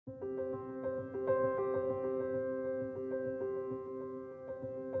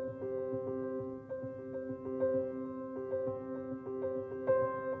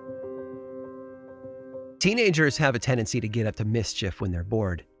Teenagers have a tendency to get up to mischief when they're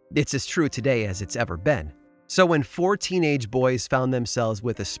bored. It's as true today as it's ever been. So when 4 teenage boys found themselves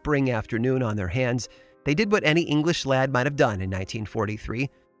with a spring afternoon on their hands, they did what any English lad might have done in 1943.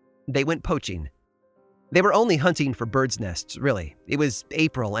 They went poaching. They were only hunting for birds' nests, really. It was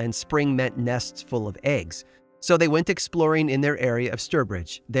April and spring meant nests full of eggs. So they went exploring in their area of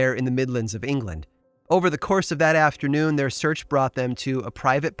Sturbridge, there in the Midlands of England. Over the course of that afternoon, their search brought them to a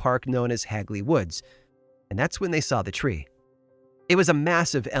private park known as Hagley Woods. And that's when they saw the tree. It was a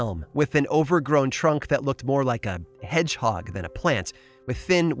massive elm with an overgrown trunk that looked more like a hedgehog than a plant, with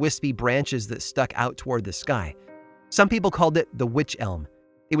thin, wispy branches that stuck out toward the sky. Some people called it the witch elm.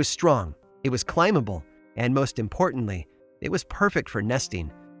 It was strong, it was climbable, and most importantly, it was perfect for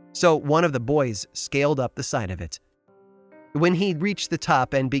nesting. So one of the boys scaled up the side of it. When he reached the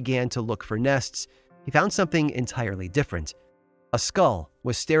top and began to look for nests, he found something entirely different. A skull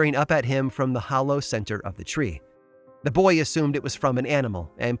was staring up at him from the hollow center of the tree. The boy assumed it was from an animal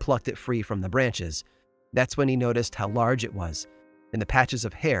and plucked it free from the branches. That's when he noticed how large it was, and the patches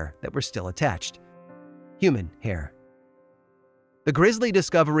of hair that were still attached. Human hair. The grisly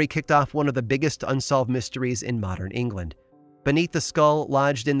discovery kicked off one of the biggest unsolved mysteries in modern England. Beneath the skull,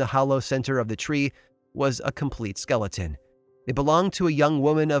 lodged in the hollow center of the tree, was a complete skeleton. It belonged to a young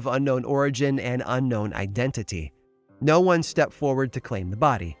woman of unknown origin and unknown identity. No one stepped forward to claim the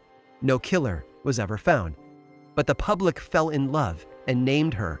body. No killer was ever found. But the public fell in love and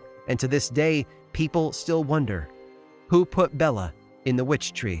named her, and to this day, people still wonder, who put Bella in the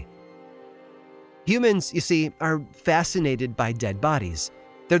witch tree? Humans, you see, are fascinated by dead bodies.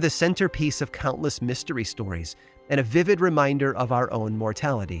 They're the centerpiece of countless mystery stories and a vivid reminder of our own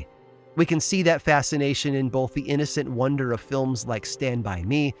mortality. We can see that fascination in both the innocent wonder of films like Stand By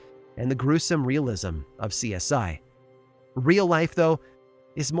Me and the gruesome realism of CSI. Real life, though,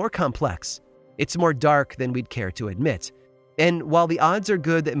 is more complex. It's more dark than we'd care to admit. And while the odds are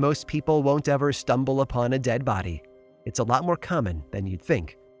good that most people won't ever stumble upon a dead body, it's a lot more common than you'd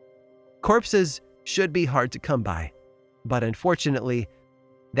think. Corpses should be hard to come by, but unfortunately,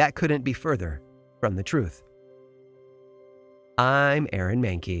 that couldn't be further from the truth. I'm Aaron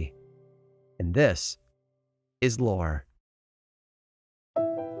Mahnke, and this is Lore.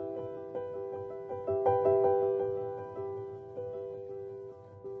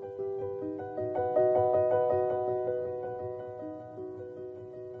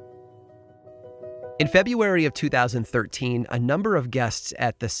 In February of 2013, a number of guests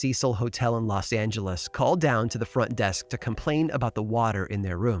at the Cecil Hotel in Los Angeles called down to the front desk to complain about the water in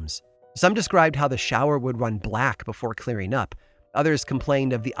their rooms. Some described how the shower would run black before clearing up. Others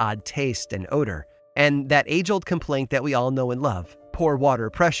complained of the odd taste and odor. And that age-old complaint that we all know and love, poor water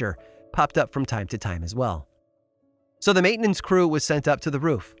pressure, popped up from time to time as well. So the maintenance crew was sent up to the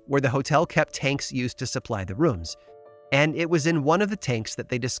roof, where the hotel kept tanks used to supply the rooms. And it was in one of the tanks that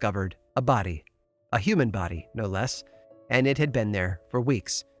they discovered a body. A human body, no less, and it had been there for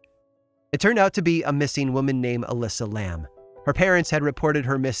weeks. It turned out to be a missing woman named Alyssa Lamb. Her parents had reported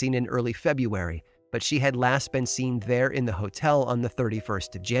her missing in early February, but she had last been seen there in the hotel on the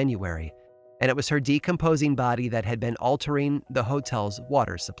 31st of January, and it was her decomposing body that had been altering the hotel's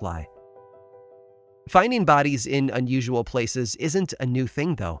water supply. Finding bodies in unusual places isn't a new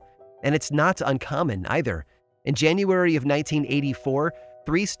thing, though, and it's not uncommon either. In January of 1984,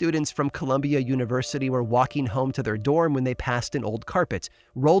 3 students from Columbia University were walking home to their dorm when they passed an old carpet,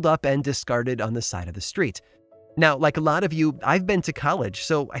 rolled up and discarded on the side of the street. Now, like a lot of you, I've been to college,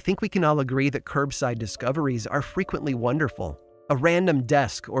 so I think we can all agree that curbside discoveries are frequently wonderful. A random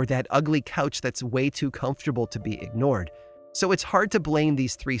desk or that ugly couch that's way too comfortable to be ignored. So it's hard to blame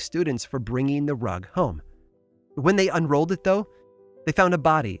these 3 students for bringing the rug home. When they unrolled it, though, they found a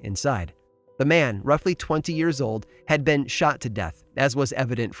body inside. The man, roughly 20 years old, had been shot to death, as was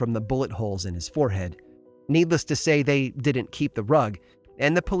evident from the bullet holes in his forehead. Needless to say, they didn't keep the rug,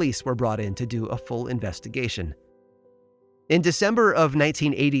 and the police were brought in to do a full investigation. In December of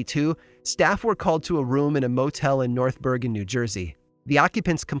 1982, staff were called to a room in a motel in North Bergen, New Jersey. The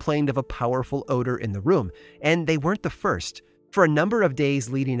occupants complained of a powerful odor in the room, and they weren't the first. For a number of days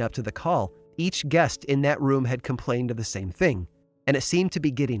leading up to the call, each guest in that room had complained of the same thing, and it seemed to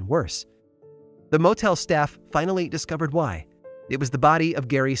be getting worse. The motel staff finally discovered why. It was the body of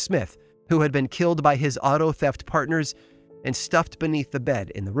Gary Smith, who had been killed by his auto theft partners and stuffed beneath the bed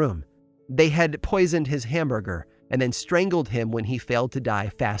in the room. They had poisoned his hamburger and then strangled him when he failed to die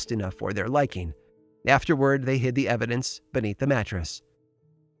fast enough for their liking. Afterward, they hid the evidence beneath the mattress.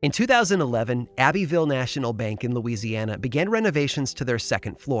 In 2011, Abbeville National Bank in Louisiana began renovations to their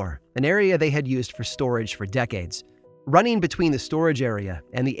second floor, an area they had used for storage for decades. Running between the storage area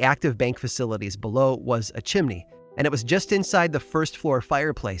and the active bank facilities below was a chimney, and it was just inside the first-floor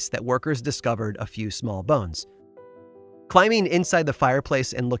fireplace that workers discovered a few small bones. Climbing inside the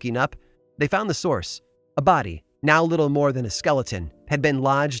fireplace and looking up, they found the source. A body, now little more than a skeleton, had been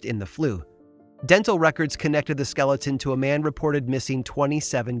lodged in the flue. Dental records connected the skeleton to a man reported missing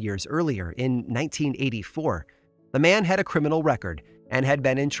 27 years earlier, in 1984. The man had a criminal record and had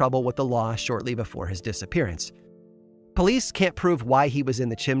been in trouble with the law shortly before his disappearance. Police can't prove why he was in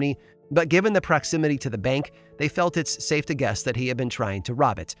the chimney, but given the proximity to the bank, they felt it's safe to guess that he had been trying to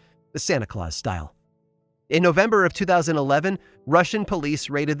rob it, the Santa Claus style. In November of 2011, Russian police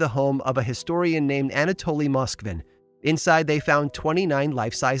raided the home of a historian named Anatoly Moskvin. Inside, they found 29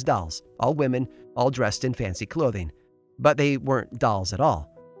 life-size dolls, all women, all dressed in fancy clothing. But they weren't dolls at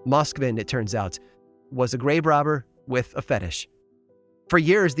all. Moskvin, it turns out, was a grave robber with a fetish. For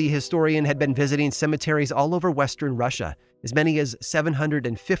years, the historian had been visiting cemeteries all over Western Russia, as many as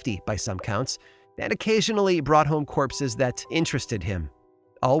 750 by some counts, and occasionally brought home corpses that interested him.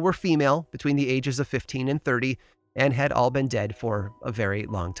 All were female, between the ages of 15 and 30, and had all been dead for a very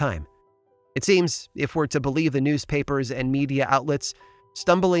long time. It seems, if we're to believe the newspapers and media outlets,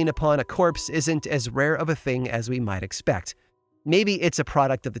 stumbling upon a corpse isn't as rare of a thing as we might expect. Maybe it's a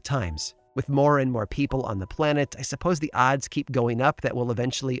product of the times. With more and more people on the planet, I suppose the odds keep going up that we'll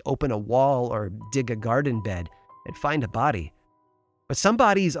eventually open a wall or dig a garden bed and find a body. But some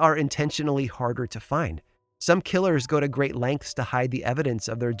bodies are intentionally harder to find. Some killers go to great lengths to hide the evidence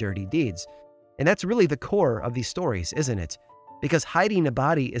of their dirty deeds. And that's really the core of these stories, isn't it? Because hiding a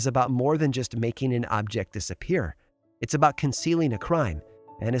body is about more than just making an object disappear. It's about concealing a crime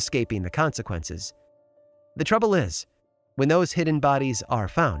and escaping the consequences. The trouble is, when those hidden bodies are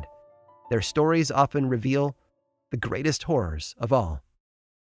found, their stories often reveal the greatest horrors of all.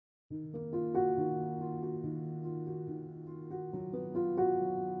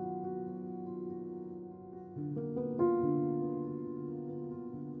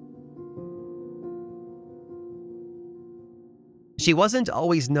 She wasn't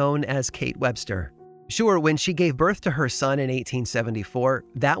always known as Kate Webster. Sure, when she gave birth to her son in 1874,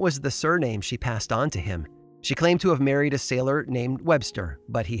 that was the surname she passed on to him. She claimed to have married a sailor named Webster,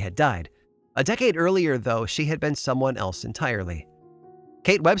 but he had died. A decade earlier, though, she had been someone else entirely.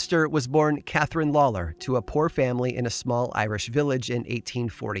 Kate Webster was born Catherine Lawler to a poor family in a small Irish village in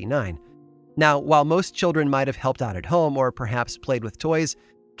 1849. Now, while most children might have helped out at home or perhaps played with toys,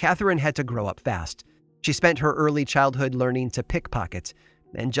 Catherine had to grow up fast. She spent her early childhood learning to pickpocket,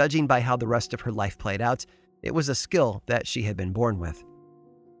 and judging by how the rest of her life played out, it was a skill that she had been born with.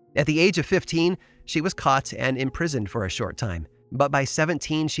 At the age of 15, she was caught and imprisoned for a short time, but by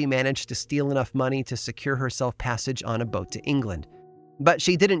 17, she managed to steal enough money to secure herself passage on a boat to England. But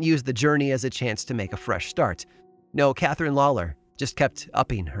she didn't use the journey as a chance to make a fresh start. No, Catherine Lawler just kept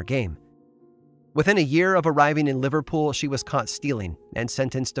upping her game. Within a year of arriving in Liverpool, she was caught stealing and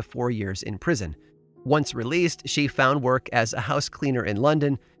sentenced to 4 years in prison. Once released, she found work as a house cleaner in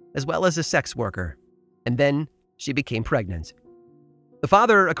London, as well as a sex worker. And then she became pregnant. The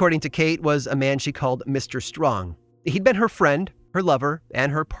father, according to Kate, was a man she called Mr. Strong. He'd been her friend, her lover,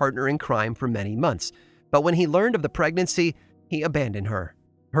 and her partner in crime for many months. But when he learned of the pregnancy, he abandoned her.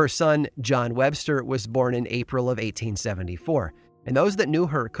 Her son, John Webster, was born in April of 1874, and those that knew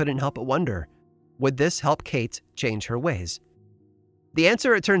her couldn't help but wonder, would this help Kate change her ways? The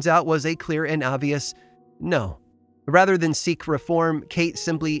answer, it turns out, was a clear and obvious no. Rather than seek reform, Kate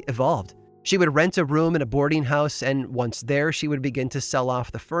simply evolved. She would rent a room in a boarding house, and once there, she would begin to sell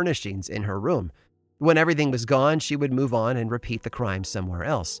off the furnishings in her room. When everything was gone, she would move on and repeat the crime somewhere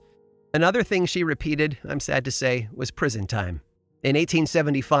else. Another thing she repeated, I'm sad to say, was prison time. In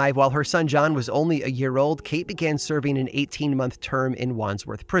 1875, while her son John was only a year old, Kate began serving an 18-month term in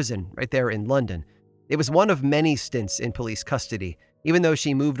Wandsworth Prison, right there in London. It was one of many stints in police custody, even though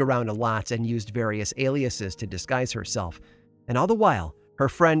she moved around a lot and used various aliases to disguise herself. And all the while, her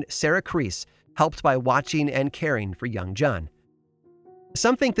friend Sarah Crease helped by watching and caring for young John.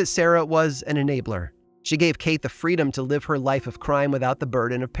 Some think that Sarah was an enabler. She gave Kate the freedom to live her life of crime without the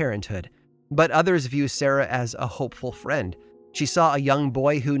burden of parenthood. But others view Sarah as a hopeful friend. She saw a young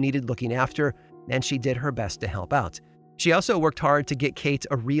boy who needed looking after, and she did her best to help out. She also worked hard to get Kate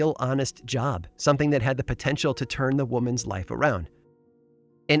a real honest job, something that had the potential to turn the woman's life around.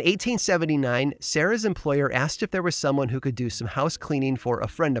 In 1879, Sarah's employer asked if there was someone who could do some house cleaning for a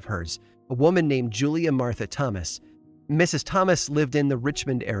friend of hers, a woman named Julia Martha Thomas. Mrs. Thomas lived in the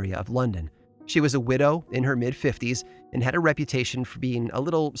Richmond area of London. She was a widow in her mid-50s and had a reputation for being a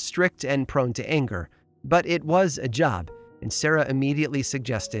little strict and prone to anger. But it was a job, and Sarah immediately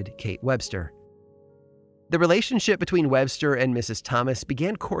suggested Kate Webster. The relationship between Webster and Mrs. Thomas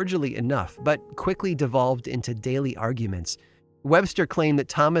began cordially enough, but quickly devolved into daily arguments. Webster claimed that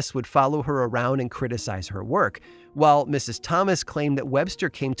Thomas would follow her around and criticize her work, while Mrs. Thomas claimed that Webster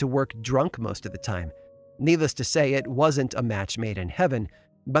came to work drunk most of the time. Needless to say, it wasn't a match made in heaven,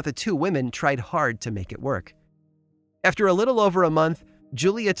 but the two women tried hard to make it work. After a little over a month,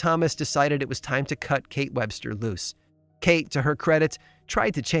 Julia Thomas decided it was time to cut Kate Webster loose. Kate, to her credit,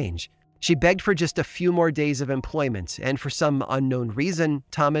 tried to change. She begged for just a few more days of employment, and for some unknown reason,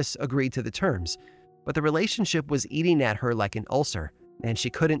 Thomas agreed to the terms. But the relationship was eating at her like an ulcer, and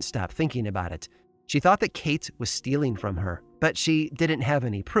she couldn't stop thinking about it. She thought that Kate was stealing from her, but she didn't have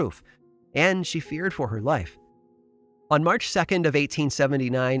any proof, and she feared for her life. On March 2nd of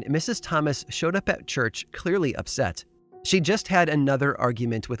 1879, Mrs. Thomas showed up at church clearly upset. She just had another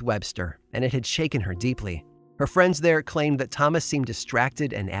argument with Webster, and it had shaken her deeply. Her friends there claimed that Thomas seemed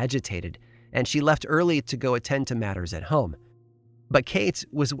distracted and agitated, and she left early to go attend to matters at home. But Kate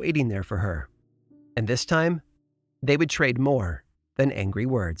was waiting there for her, and this time, they would trade more than angry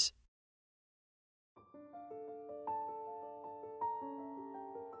words.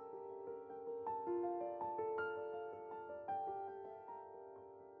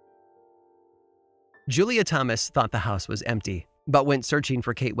 Julia Thomas thought the house was empty, but went searching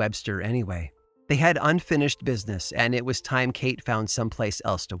for Kate Webster anyway. They had unfinished business, and it was time Kate found someplace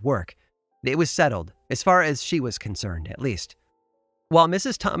else to work. It was settled, as far as she was concerned, at least. While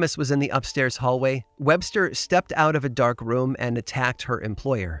Mrs. Thomas was in the upstairs hallway, Webster stepped out of a dark room and attacked her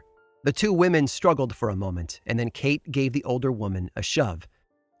employer. The two women struggled for a moment, and then Kate gave the older woman a shove.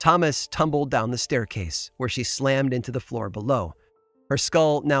 Thomas tumbled down the staircase, where she slammed into the floor below. Her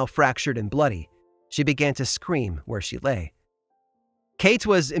skull now fractured and bloody. She began to scream where she lay. Kate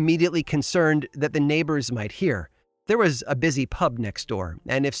was immediately concerned that the neighbors might hear. There was a busy pub next door,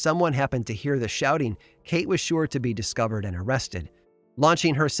 and if someone happened to hear the shouting, Kate was sure to be discovered and arrested.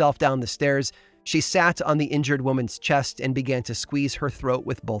 Launching herself down the stairs, she sat on the injured woman's chest and began to squeeze her throat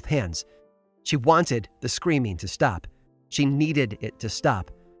with both hands. She wanted the screaming to stop. She needed it to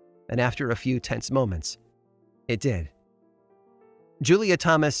stop. And after a few tense moments, it did. Julia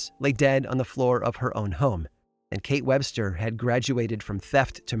Thomas lay dead on the floor of her own home, and Kate Webster had graduated from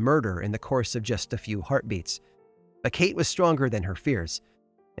theft to murder in the course of just a few heartbeats. But Kate was stronger than her fears,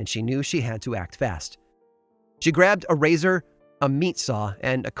 and she knew she had to act fast. She grabbed a razor, a meat saw,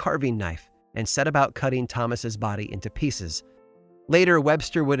 and a carving knife, and set about cutting Thomas's body into pieces. Later,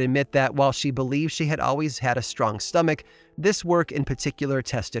 Webster would admit that while she believed she had always had a strong stomach, this work in particular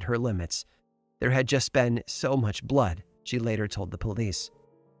tested her limits. There had just been so much blood, she later told the police.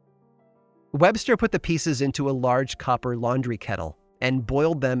 Webster put the pieces into a large copper laundry kettle and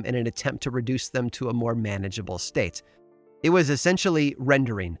boiled them in an attempt to reduce them to a more manageable state. It was essentially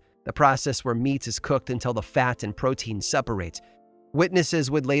rendering, the process where meat is cooked until the fat and protein separate. Witnesses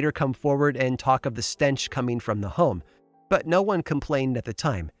would later come forward and talk of the stench coming from the home, but no one complained at the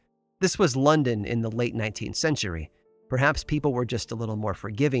time. This was London in the late 19th century. Perhaps people were just a little more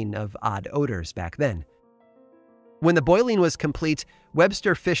forgiving of odd odors back then. When the boiling was complete,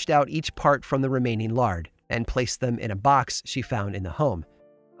 Webster fished out each part from the remaining lard and placed them in a box she found in the home.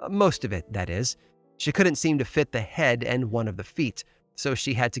 Most of it, that is. She couldn't seem to fit the head and one of the feet, so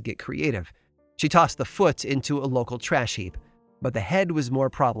she had to get creative. She tossed the foot into a local trash heap, but the head was more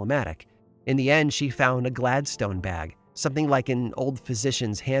problematic. In the end, she found a Gladstone bag, something like an old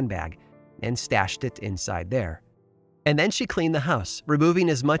physician's handbag, and stashed it inside there. And then she cleaned the house, removing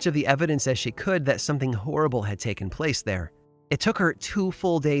as much of the evidence as she could that something horrible had taken place there. It took her 2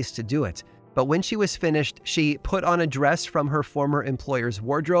 full days to do it, but when she was finished, she put on a dress from her former employer's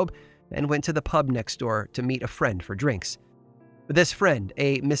wardrobe and went to the pub next door to meet a friend for drinks. This friend,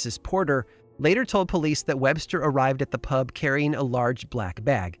 a Mrs. Porter, later told police that Webster arrived at the pub carrying a large black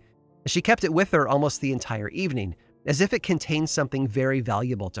bag. She kept it with her almost the entire evening, as if it contained something very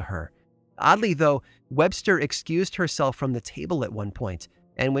valuable to her. Oddly, though, Webster excused herself from the table at one point,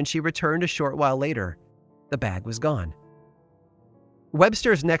 and when she returned a short while later, the bag was gone.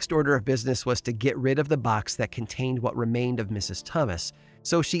 Webster's next order of business was to get rid of the box that contained what remained of Mrs. Thomas,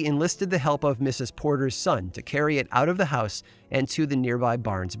 so she enlisted the help of Mrs. Porter's son to carry it out of the house and to the nearby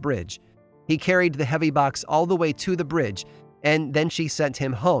Barnes Bridge. He carried the heavy box all the way to the bridge, and then she sent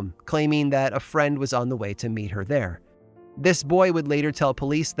him home, claiming that a friend was on the way to meet her there. This boy would later tell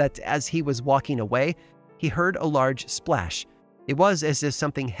police that as he was walking away, he heard a large splash. It was as if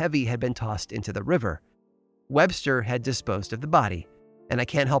something heavy had been tossed into the river. Webster had disposed of the body, and I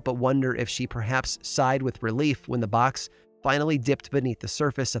can't help but wonder if she perhaps sighed with relief when the box finally dipped beneath the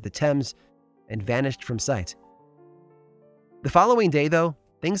surface of the Thames and vanished from sight. The following day, though,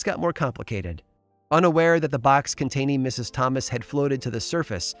 things got more complicated. Unaware that the box containing Mrs. Thomas had floated to the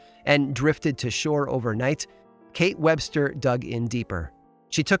surface and drifted to shore overnight, Kate Webster dug in deeper.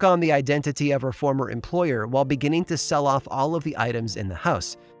 She took on the identity of her former employer while beginning to sell off all of the items in the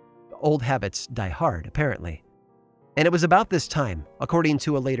house. Old habits die hard, apparently. And it was about this time, according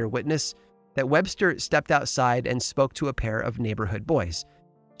to a later witness, that Webster stepped outside and spoke to a pair of neighborhood boys.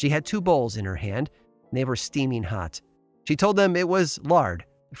 She had 2 bowls in her hand, and they were steaming hot. She told them it was lard,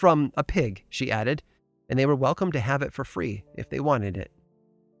 from a pig, she added, and they were welcome to have it for free if they wanted it.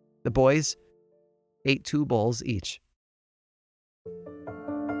 The boys ate 2 bowls each.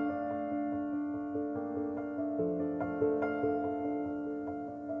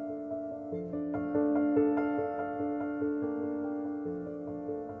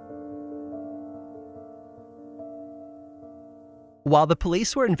 While the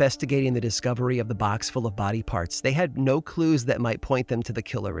police were investigating the discovery of the box full of body parts, they had no clues that might point them to the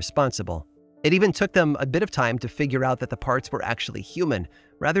killer responsible. It even took them a bit of time to figure out that the parts were actually human,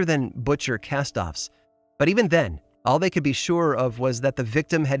 rather than butcher cast-offs. But even then, all they could be sure of was that the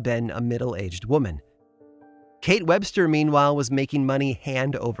victim had been a middle-aged woman. Kate Webster, meanwhile, was making money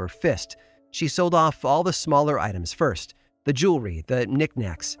hand over fist. She sold off all the smaller items first, the jewelry, the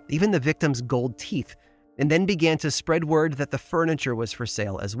knickknacks, even the victim's gold teeth, and then began to spread word that the furniture was for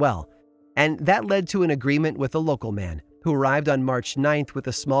sale as well. And that led to an agreement with a local man, who arrived on March 9th with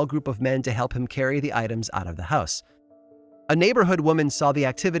a small group of men to help him carry the items out of the house. A neighborhood woman saw the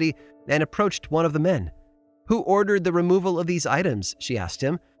activity and approached one of the men. "Who ordered the removal of these items?" she asked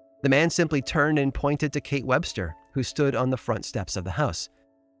him. The man simply turned and pointed to Kate Webster, who stood on the front steps of the house.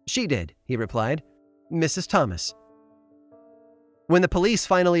 "She did," he replied. "Mrs. Thomas." When the police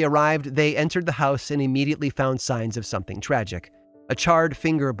finally arrived, they entered the house and immediately found signs of something tragic. A charred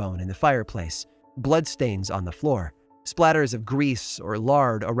finger bone in the fireplace, bloodstains on the floor, splatters of grease or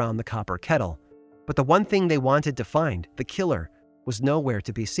lard around the copper kettle. But the one thing they wanted to find, the killer, was nowhere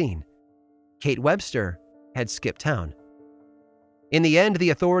to be seen. Kate Webster had skipped town. In the end,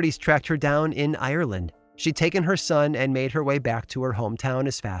 the authorities tracked her down in Ireland. She'd taken her son and made her way back to her hometown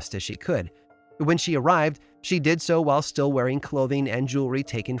as fast as she could. When she arrived, she did so while still wearing clothing and jewelry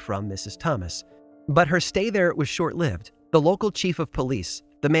taken from Mrs. Thomas. But her stay there was short-lived. The local chief of police,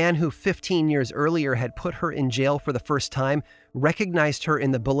 the man who 15 years earlier had put her in jail for the first time, recognized her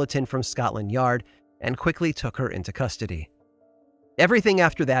in the bulletin from Scotland Yard and quickly took her into custody. Everything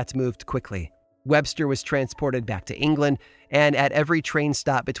after that moved quickly. Webster was transported back to England, and at every train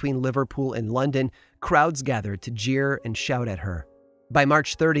stop between Liverpool and London, crowds gathered to jeer and shout at her. By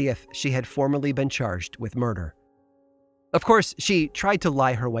March 30th, she had formally been charged with murder. Of course, she tried to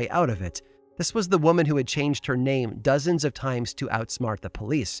lie her way out of it. This was the woman who had changed her name dozens of times to outsmart the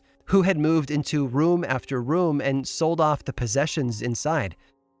police, who had moved into room after room and sold off the possessions inside.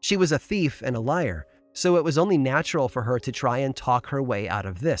 She was a thief and a liar, so it was only natural for her to try and talk her way out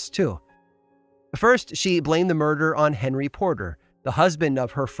of this, too. First, she blamed the murder on Henry Porter, the husband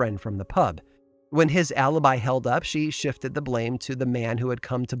of her friend from the pub. When his alibi held up, she shifted the blame to the man who had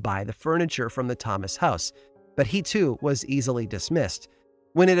come to buy the furniture from the Thomas house, but he too was easily dismissed.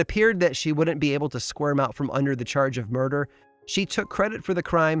 When it appeared that she wouldn't be able to squirm out from under the charge of murder, she took credit for the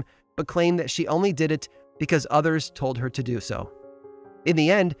crime, but claimed that she only did it because others told her to do so. In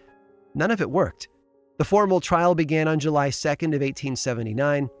the end, none of it worked. The formal trial began on July 2nd of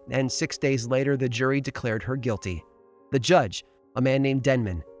 1879, and 6 days later the jury declared her guilty. The judge, a man named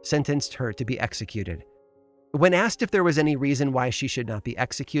Denman, sentenced her to be executed. When asked if there was any reason why she should not be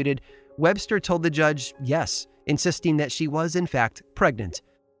executed, Webster told the judge yes, insisting that she was in fact pregnant.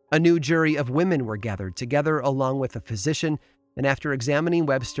 A new jury of women were gathered together along with a physician, and after examining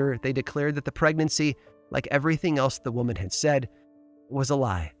Webster, they declared that the pregnancy, like everything else the woman had said, was a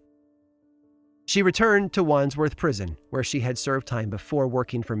lie. She returned to Wandsworth Prison, where she had served time before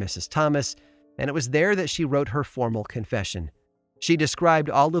working for Mrs. Thomas, and it was there that she wrote her formal confession. She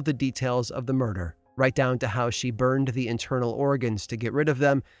described all of the details of the murder, right down to how she burned the internal organs to get rid of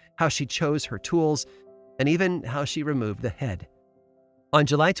them, how she chose her tools, and even how she removed the head. On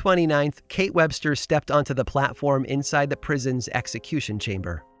July 29th, Kate Webster stepped onto the platform inside the prison's execution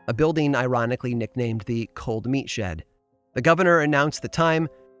chamber, a building ironically nicknamed the Cold Meat Shed. The governor announced the time,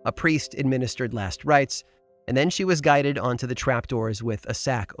 a priest administered last rites, and then she was guided onto the trapdoors with a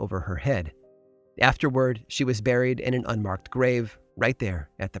sack over her head. Afterward, she was buried in an unmarked grave right there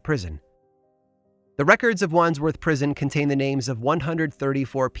at the prison. The records of Wandsworth Prison contain the names of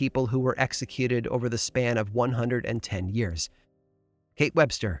 134 people who were executed over the span of 110 years. Kate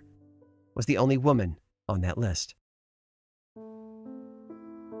Webster was the only woman on that list.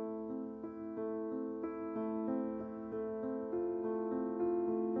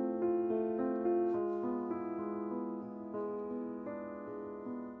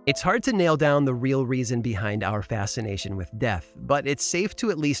 It's hard to nail down the real reason behind our fascination with death, but it's safe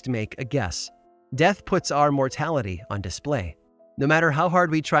to at least make a guess. Death puts our mortality on display. No matter how hard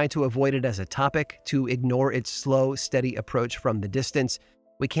we try to avoid it as a topic, to ignore its slow, steady approach from the distance,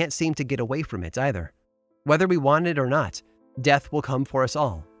 we can't seem to get away from it either. Whether we want it or not, death will come for us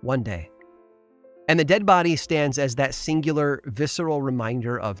all, one day. And the dead body stands as that singular, visceral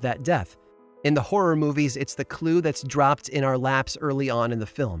reminder of that death. In the horror movies, it's the clue that's dropped in our laps early on in the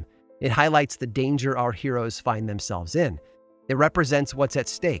film. It highlights the danger our heroes find themselves in. It represents what's at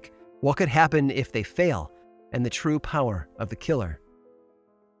stake, what could happen if they fail, and the true power of the killer.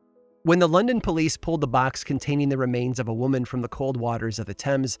 When the London police pulled the box containing the remains of a woman from the cold waters of the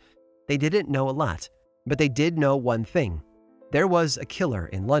Thames, they didn't know a lot, but they did know one thing. There was a killer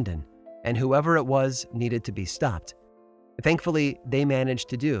in London, and whoever it was needed to be stopped. Thankfully, they managed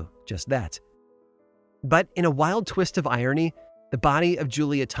to do just that. But in a wild twist of irony, the body of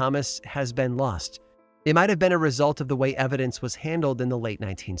Julia Thomas has been lost. It might have been a result of the way evidence was handled in the late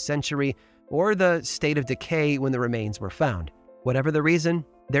 19th century, or the state of decay when the remains were found. Whatever the reason,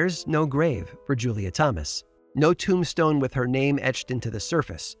 there's no grave for Julia Thomas. No tombstone with her name etched into the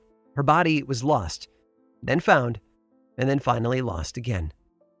surface. Her body was lost, then found, and then finally lost again.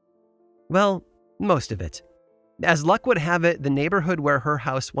 Well, most of it. As luck would have it, the neighborhood where her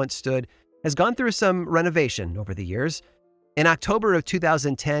house once stood has gone through some renovation over the years. In October of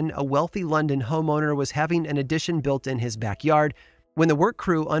 2010, a wealthy London homeowner was having an addition built in his backyard when the work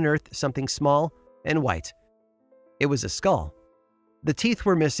crew unearthed something small and white. It was a skull. The teeth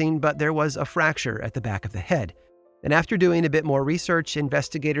were missing, but there was a fracture at the back of the head. And after doing a bit more research,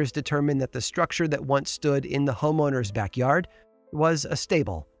 investigators determined that the structure that once stood in the homeowner's backyard was a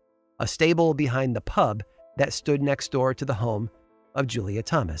stable behind the pub that stood next door to the home of Julia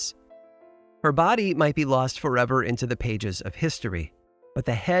Thomas. Her body might be lost forever into the pages of history, but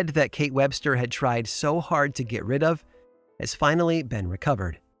the head that Kate Webster had tried so hard to get rid of has finally been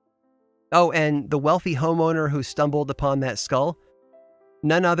recovered. Oh, and the wealthy homeowner who stumbled upon that skull?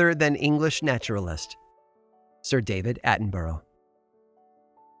 None other than English naturalist Sir David Attenborough.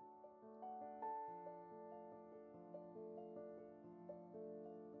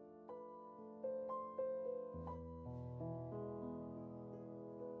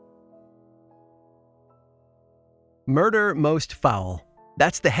 Murder most foul.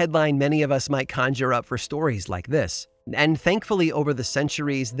 That's the headline many of us might conjure up for stories like this. And thankfully, over the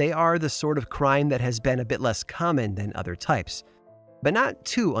centuries, they are the sort of crime that has been a bit less common than other types, but not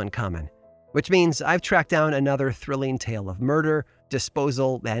too uncommon, which means I've tracked down another thrilling tale of murder,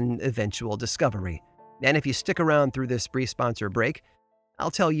 disposal, and eventual discovery. And if you stick around through this brief sponsor break,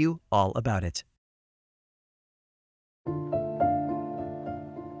 I'll tell you all about it.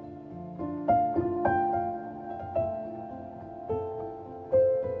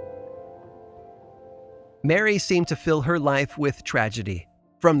 Mary seemed to fill her life with tragedy.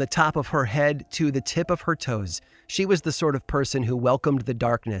 From the top of her head to the tip of her toes, she was the sort of person who welcomed the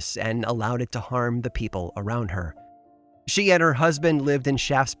darkness and allowed it to harm the people around her. She and her husband lived in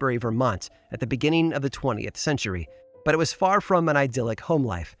Shaftesbury, Vermont at the beginning of the 20th century, but it was far from an idyllic home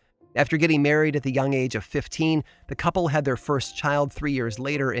life. After getting married at the young age of 15, the couple had their first child 3 years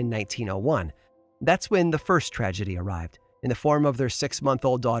later in 1901. That's when the first tragedy arrived, in the form of their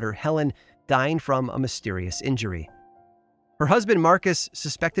 6-month-old daughter, Helen, dying from a mysterious injury. Her husband, Marcus,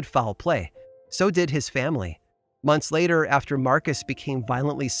 suspected foul play. So did his family. Months later, after Marcus became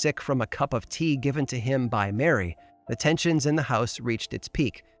violently sick from a cup of tea given to him by Mary, the tensions in the house reached its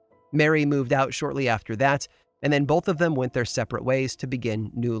peak. Mary moved out shortly after that, and then both of them went their separate ways to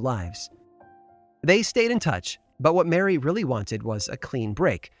begin new lives. They stayed in touch, but what Mary really wanted was a clean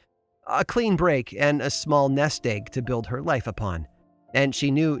break. A clean break and a small nest egg to build her life upon. And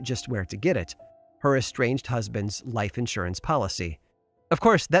she knew just where to get it: her estranged husband's life insurance policy. Of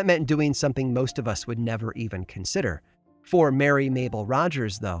course, that meant doing something most of us would never even consider. For Mary Mabel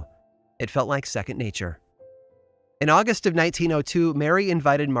Rogers, though, it felt like second nature. In August of 1902, Mary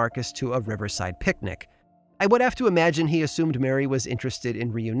invited Marcus to a riverside picnic. I would have to imagine he assumed Mary was interested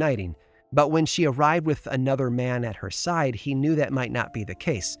in reuniting, but when she arrived with another man at her side, he knew that might not be the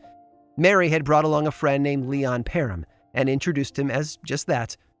case. Mary had brought along a friend named Leon Parham and introduced him as just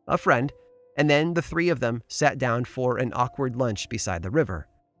that, a friend, and then the three of them sat down for an awkward lunch beside the river.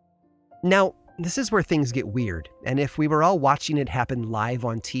 Now, this is where things get weird, and if we were all watching it happen live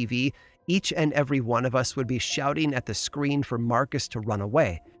on TV, each and every one of us would be shouting at the screen for Marcus to run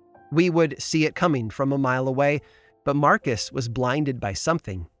away. We would see it coming from a mile away, but Marcus was blinded by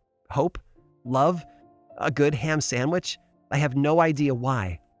something. Hope? Love? A good ham sandwich? I have no idea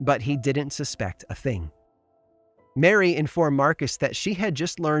why, but he didn't suspect a thing. Mary informed Marcus that she had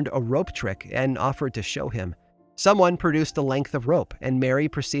just learned a rope trick and offered to show him. Someone produced a length of rope, and Mary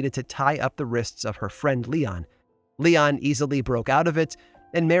proceeded to tie up the wrists of her friend Leon. Leon easily broke out of it,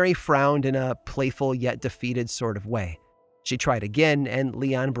 and Mary frowned in a playful yet defeated sort of way. She tried again, and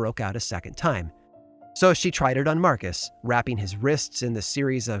Leon broke out a second time. So she tried it on Marcus, wrapping his wrists in the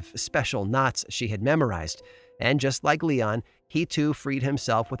series of special knots she had memorized, and just like Leon, he too freed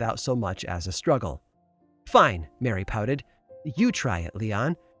himself without so much as a struggle. "Fine," Mary pouted. "You try it,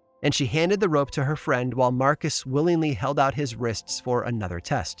 Leon." And she handed the rope to her friend while Marcus willingly held out his wrists for another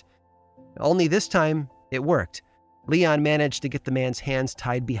test. Only this time, it worked. Leon managed to get the man's hands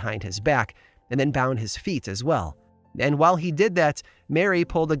tied behind his back and then bound his feet as well. And while he did that, Mary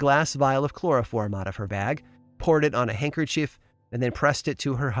pulled a glass vial of chloroform out of her bag, poured it on a handkerchief, and then pressed it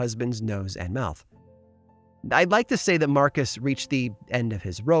to her husband's nose and mouth. I'd like to say that Marcus reached the end of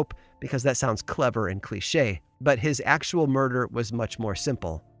his rope because that sounds clever and cliche, but his actual murder was much more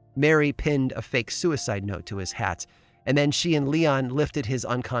simple. Mary pinned a fake suicide note to his hat, and then she and Leon lifted his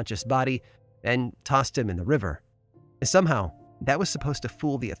unconscious body and tossed him in the river. Somehow, that was supposed to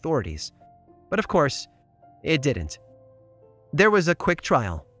fool the authorities. But of course, it didn't. There was a quick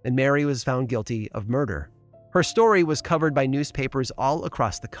trial, and Mary was found guilty of murder. Her story was covered by newspapers all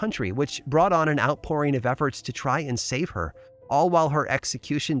across the country, which brought on an outpouring of efforts to try and save her, all while her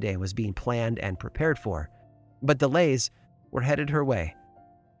execution day was being planned and prepared for. But delays were headed her way.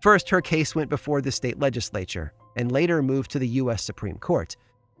 First, her case went before the state legislature, and later moved to the U.S. Supreme Court.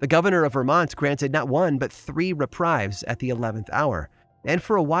 The governor of Vermont granted not one, but 3 reprieves at the 11th hour, and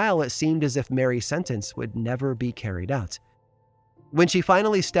for a while it seemed as if Mary's sentence would never be carried out. When she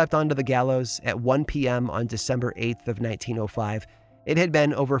finally stepped onto the gallows at 1 p.m. on December 8th of 1905, it had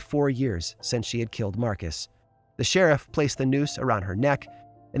been over 4 years since she had killed Marcus. The sheriff placed the noose around her neck,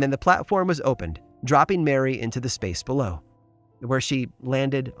 and then the platform was opened, dropping Mary into the space below, where she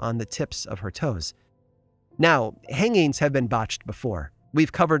landed on the tips of her toes. Now, hangings have been botched before.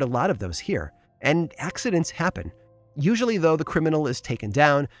 We've covered a lot of those here, and accidents happen. Usually, though, the criminal is taken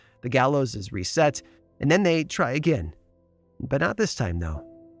down, the gallows is reset, and then they try again. But not this time, though.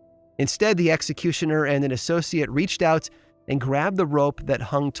 Instead, the executioner and an associate reached out and grabbed the rope that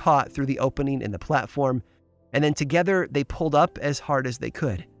hung taut through the opening in the platform, and then together they pulled up as hard as they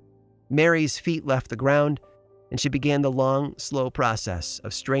could. Mary's feet left the ground, and she began the long, slow process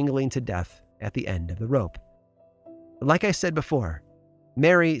of strangling to death at the end of the rope. Like I said before,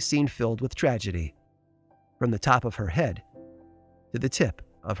 Mary seemed filled with tragedy, from the top of her head to the tip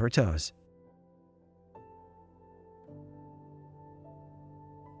of her toes.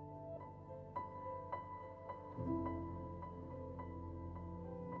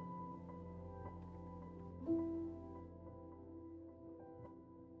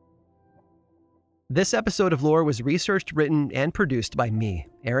 This episode of Lore was researched, written, and produced by me,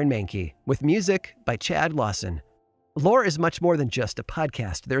 Aaron Mahnke, with music by Chad Lawson. Lore is much more than just a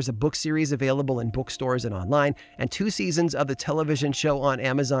podcast. There's a book series available in bookstores and online, and 2 seasons of the television show on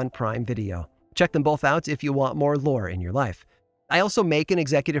Amazon Prime Video. Check them both out if you want more lore in your life. I also make and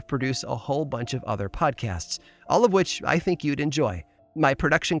executive produce a whole bunch of other podcasts, all of which I think you'd enjoy. My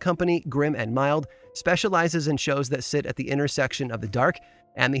production company, Grim and Mild, specializes in shows that sit at the intersection of the dark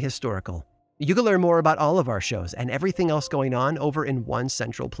and the historical. You can learn more about all of our shows and everything else going on over in one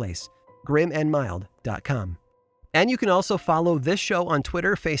central place, grimandmild.com. And you can also follow this show on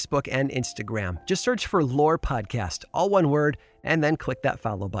Twitter, Facebook, and Instagram. Just search for Lore Podcast, all one word, and then click that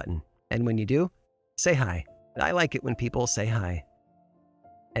follow button. And when you do, say hi. I like it when people say hi.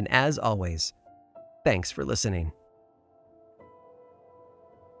 And as always, thanks for listening.